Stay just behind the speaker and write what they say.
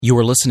You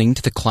are listening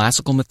to the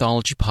Classical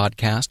Mythology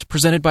Podcast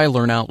presented by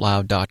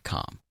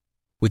LearnOutLoud.com.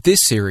 With this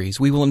series,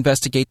 we will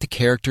investigate the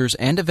characters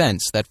and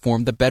events that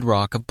form the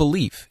bedrock of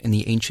belief in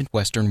the ancient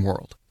Western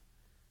world.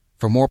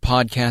 For more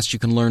podcasts you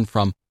can learn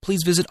from,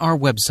 please visit our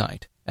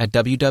website at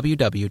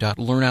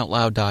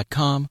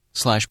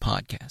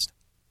www.learnoutloud.com/podcast.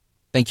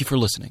 Thank you for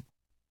listening.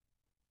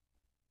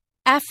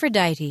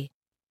 Aphrodite.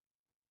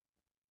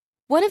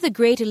 One of the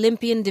great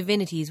Olympian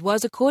divinities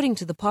was, according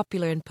to the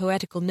popular and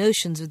poetical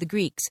notions of the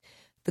Greeks,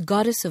 the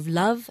goddess of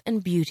love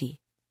and beauty.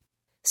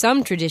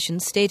 Some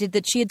traditions stated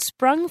that she had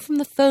sprung from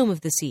the foam of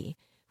the sea,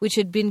 which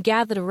had been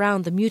gathered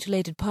around the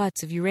mutilated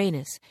parts of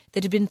Uranus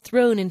that had been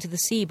thrown into the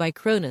sea by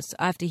Cronus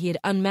after he had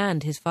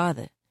unmanned his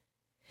father.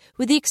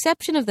 With the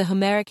exception of the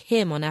Homeric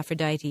hymn on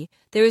Aphrodite,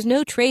 there is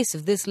no trace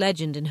of this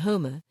legend in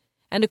Homer,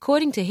 and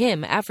according to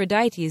him,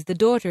 Aphrodite is the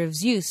daughter of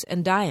Zeus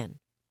and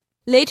Dione.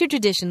 Later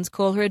traditions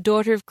call her a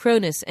daughter of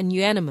Cronus and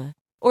Euanima,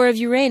 or of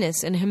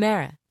Uranus and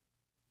Hemera.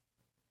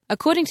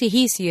 According to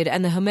Hesiod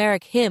and the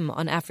Homeric hymn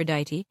on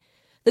Aphrodite,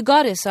 the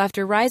goddess,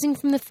 after rising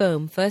from the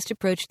foam, first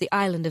approached the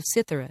island of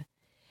Cythera,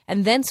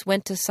 and thence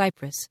went to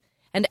Cyprus,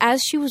 and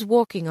as she was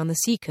walking on the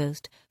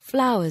sea-coast,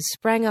 flowers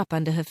sprang up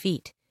under her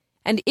feet,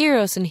 and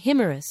Eros and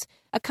Himerus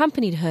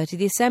accompanied her to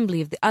the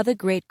assembly of the other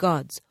great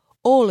gods,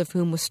 all of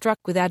whom were struck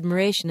with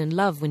admiration and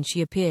love when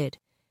she appeared,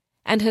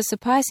 and her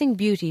surpassing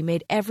beauty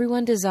made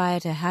everyone desire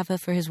to have her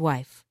for his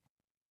wife.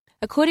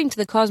 According to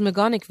the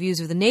cosmogonic views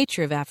of the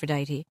nature of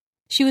Aphrodite,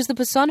 she was the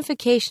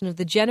personification of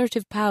the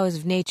generative powers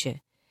of nature,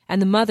 and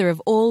the mother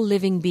of all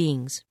living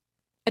beings.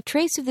 A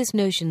trace of this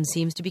notion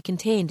seems to be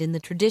contained in the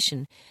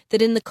tradition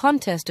that in the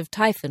contest of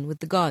Typhon with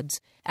the gods,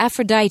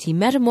 Aphrodite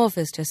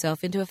metamorphosed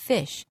herself into a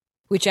fish,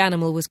 which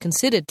animal was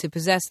considered to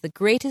possess the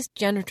greatest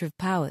generative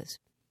powers.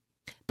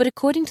 But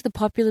according to the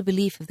popular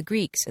belief of the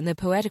Greeks and their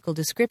poetical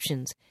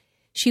descriptions,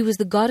 she was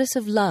the goddess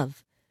of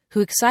love,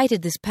 who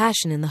excited this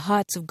passion in the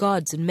hearts of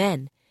gods and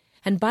men,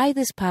 and by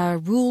this power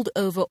ruled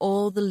over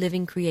all the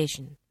living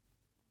creation.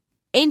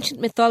 Ancient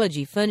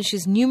mythology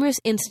furnishes numerous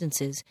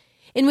instances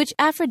in which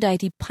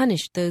Aphrodite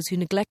punished those who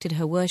neglected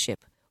her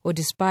worship or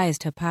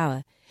despised her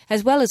power,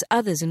 as well as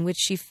others in which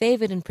she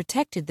favored and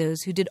protected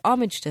those who did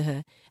homage to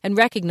her and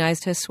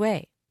recognized her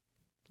sway.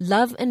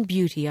 Love and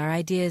beauty are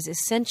ideas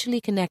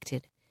essentially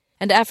connected,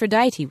 and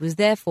Aphrodite was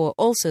therefore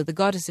also the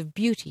goddess of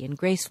beauty and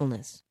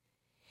gracefulness.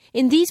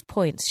 In these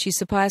points she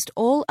surpassed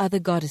all other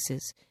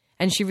goddesses,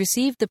 and she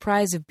received the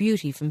prize of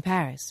beauty from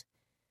Paris.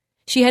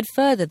 She had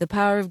further the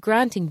power of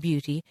granting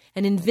beauty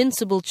and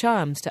invincible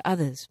charms to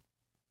others.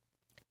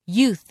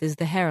 Youth is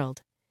the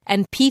herald,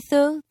 and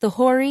Pytho, the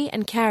Houri,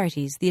 and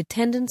Charites the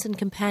attendants and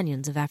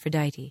companions of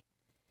Aphrodite.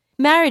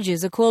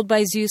 Marriages are called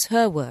by Zeus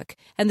her work,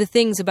 and the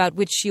things about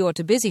which she ought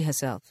to busy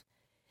herself.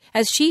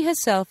 As she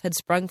herself had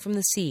sprung from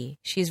the sea,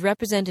 she is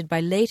represented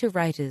by later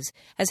writers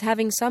as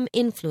having some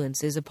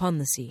influences upon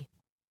the sea.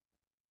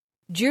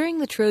 During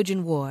the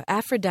Trojan War,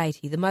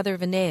 Aphrodite, the mother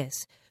of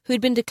Aeneas, who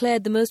had been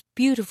declared the most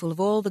beautiful of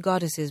all the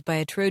goddesses by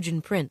a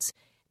Trojan prince,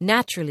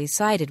 naturally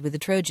sided with the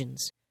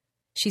Trojans.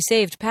 She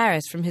saved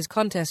Paris from his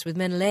contest with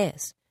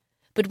Menelaus,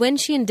 but when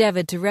she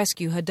endeavored to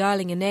rescue her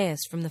darling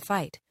Aeneas from the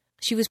fight,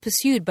 she was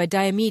pursued by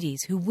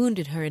Diomedes, who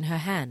wounded her in her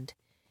hand.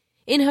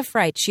 In her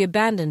fright she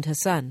abandoned her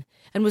son,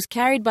 and was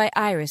carried by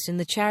Iris in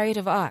the chariot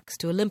of Arcs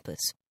to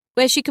Olympus,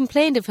 where she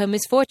complained of her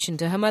misfortune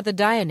to her mother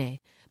Dione,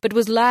 but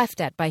was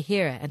laughed at by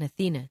Hera and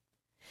Athena.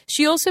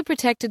 She also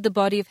protected the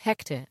body of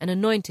Hector and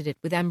anointed it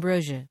with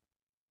ambrosia.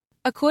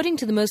 According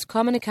to the most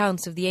common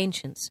accounts of the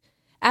ancients,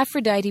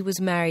 Aphrodite was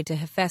married to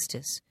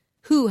Hephaestus,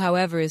 who,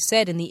 however, is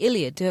said in the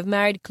Iliad to have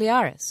married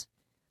Clearus.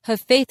 Her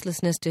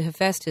faithlessness to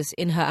Hephaestus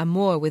in her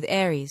amour with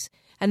Ares,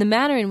 and the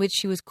manner in which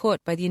she was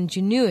caught by the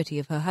ingenuity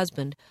of her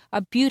husband,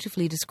 are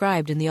beautifully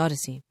described in the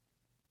Odyssey.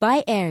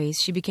 By Ares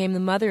she became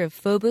the mother of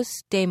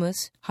Phobos,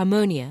 Deimos,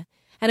 Harmonia,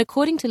 and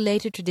according to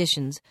later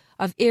traditions,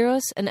 of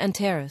Eros and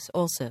Antares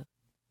also.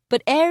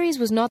 But Ares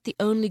was not the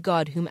only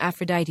god whom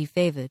Aphrodite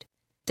favored.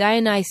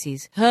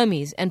 Dionysus,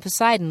 Hermes, and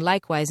Poseidon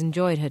likewise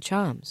enjoyed her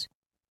charms.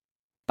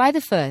 By the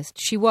first,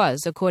 she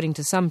was, according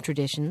to some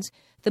traditions,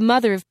 the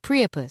mother of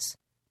Priapus,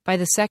 by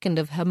the second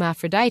of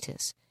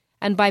Hermaphroditus,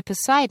 and by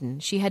Poseidon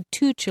she had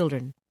 2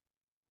 children.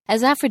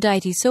 As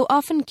Aphrodite so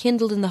often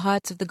kindled in the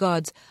hearts of the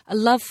gods a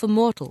love for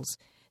mortals,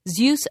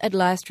 Zeus at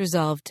last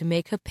resolved to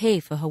make her pay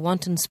for her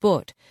wanton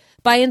sport,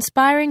 by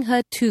inspiring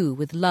her too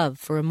with love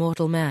for a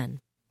mortal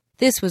man.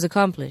 This was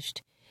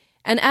accomplished,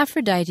 and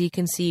Aphrodite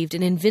conceived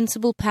an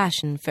invincible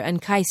passion for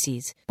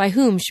Anchises, by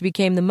whom she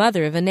became the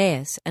mother of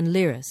Aeneas and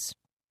Lyris.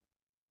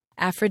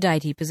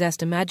 Aphrodite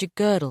possessed a magic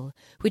girdle,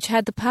 which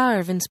had the power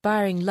of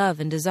inspiring love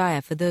and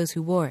desire for those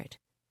who wore it.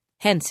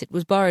 Hence it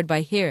was borrowed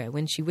by Hera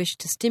when she wished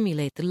to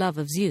stimulate the love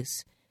of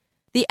Zeus.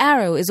 The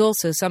arrow is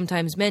also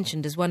sometimes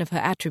mentioned as one of her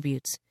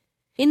attributes.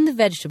 In the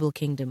vegetable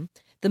kingdom,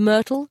 the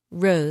myrtle,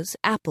 rose,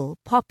 apple,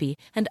 poppy,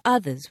 and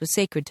others were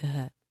sacred to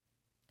her.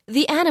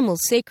 The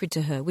animals sacred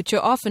to her, which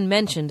are often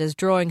mentioned as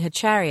drawing her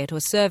chariot or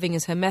serving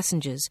as her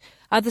messengers,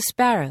 are the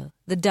sparrow,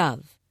 the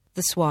dove,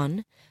 the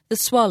swan, the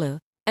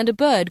swallow, and a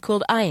bird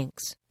called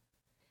Iynx.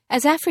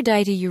 As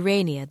Aphrodite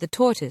Urania, the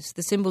tortoise,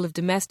 the symbol of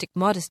domestic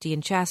modesty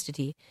and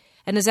chastity,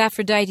 and as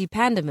Aphrodite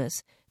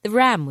Pandemus, the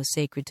ram was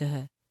sacred to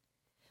her.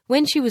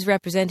 When she was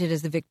represented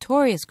as the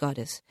victorious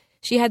goddess,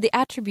 she had the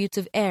attributes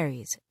of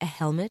Ares, a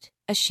helmet,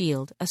 a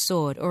shield, a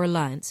sword or a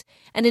lance,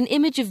 and an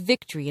image of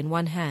victory in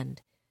one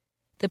hand.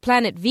 The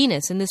planet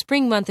Venus in the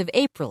spring month of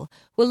April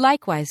were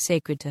likewise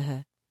sacred to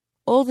her.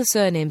 All the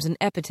surnames and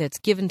epithets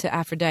given to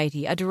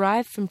Aphrodite are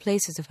derived from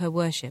places of her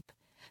worship,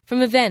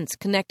 from events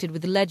connected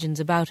with the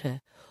legends about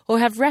her, or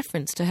have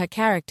reference to her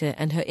character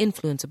and her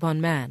influence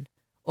upon man,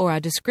 or are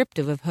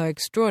descriptive of her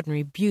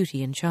extraordinary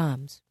beauty and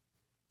charms.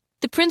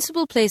 The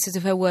principal places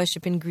of her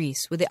worship in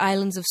Greece were the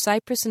islands of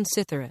Cyprus and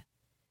Cythera.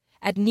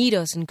 At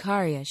Knidos and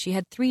Caria she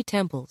had 3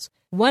 temples,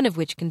 one of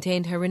which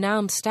contained her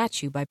renowned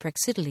statue by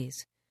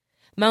Praxiteles.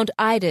 Mount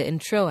Ida in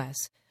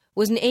Troas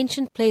was an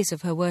ancient place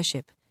of her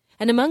worship,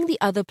 and among the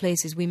other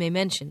places we may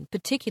mention,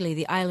 particularly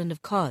the island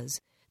of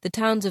Kos, the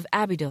towns of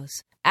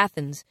Abydos,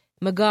 Athens,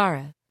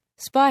 Megara,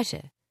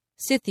 Sparta,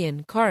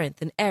 Scythian, Corinth,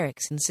 and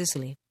Eryx in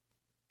Sicily.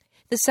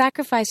 The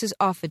sacrifices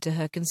offered to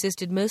her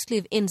consisted mostly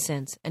of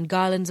incense and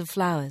garlands of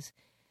flowers,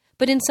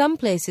 but in some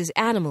places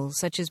animals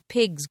such as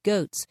pigs,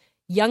 goats,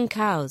 young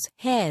cows,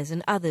 hares,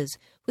 and others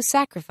were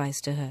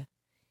sacrificed to her.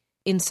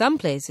 In some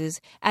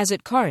places, as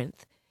at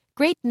Corinth,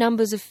 great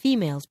numbers of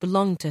females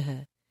belonged to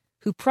her,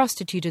 who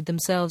prostituted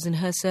themselves in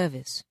her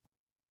service.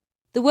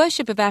 The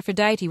worship of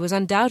Aphrodite was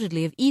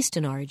undoubtedly of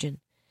Eastern origin,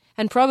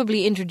 and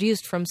probably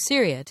introduced from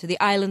Syria to the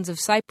islands of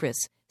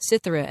Cyprus,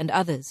 Cythera, and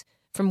others,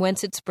 from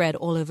whence it spread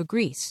all over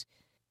Greece.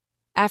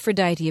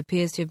 Aphrodite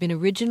appears to have been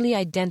originally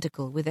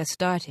identical with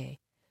Astarte,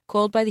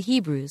 called by the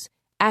Hebrews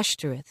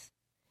Ashtoreth,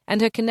 and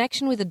her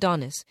connection with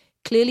Adonis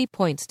clearly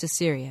points to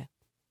Syria.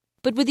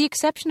 But with the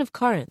exception of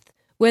Corinth,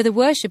 where the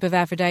worship of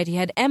Aphrodite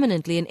had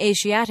eminently an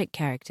Asiatic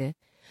character,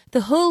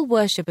 the whole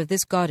worship of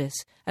this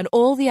goddess and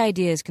all the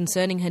ideas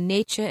concerning her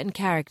nature and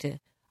character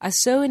are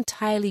so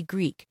entirely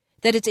Greek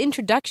that its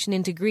introduction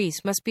into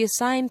Greece must be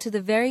assigned to the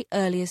very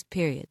earliest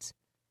periods.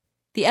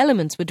 The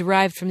elements were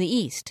derived from the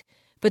East,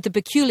 but the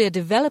peculiar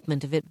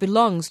development of it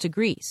belongs to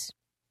Greece.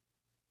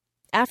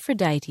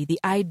 Aphrodite, the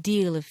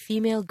ideal of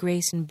female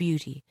grace and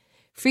beauty,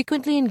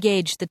 frequently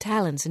engaged the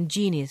talents and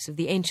genius of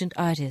the ancient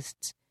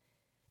artists.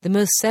 The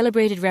most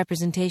celebrated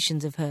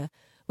representations of her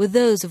were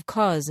those of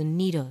Kos and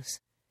Knidos.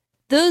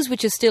 Those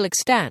which are still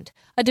extant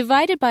are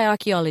divided by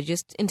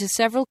archaeologists into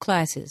several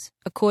classes,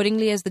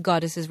 accordingly as the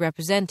goddess is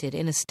represented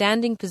in a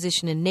standing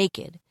position and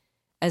naked,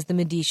 as the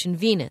Medician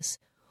Venus,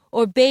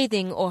 or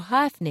bathing or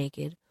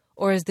half-naked,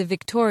 or as the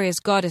victorious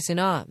goddess in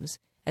arms,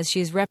 as she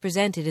is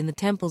represented in the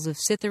temples of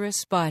Cythera,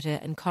 Sparta,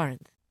 and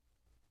Corinth.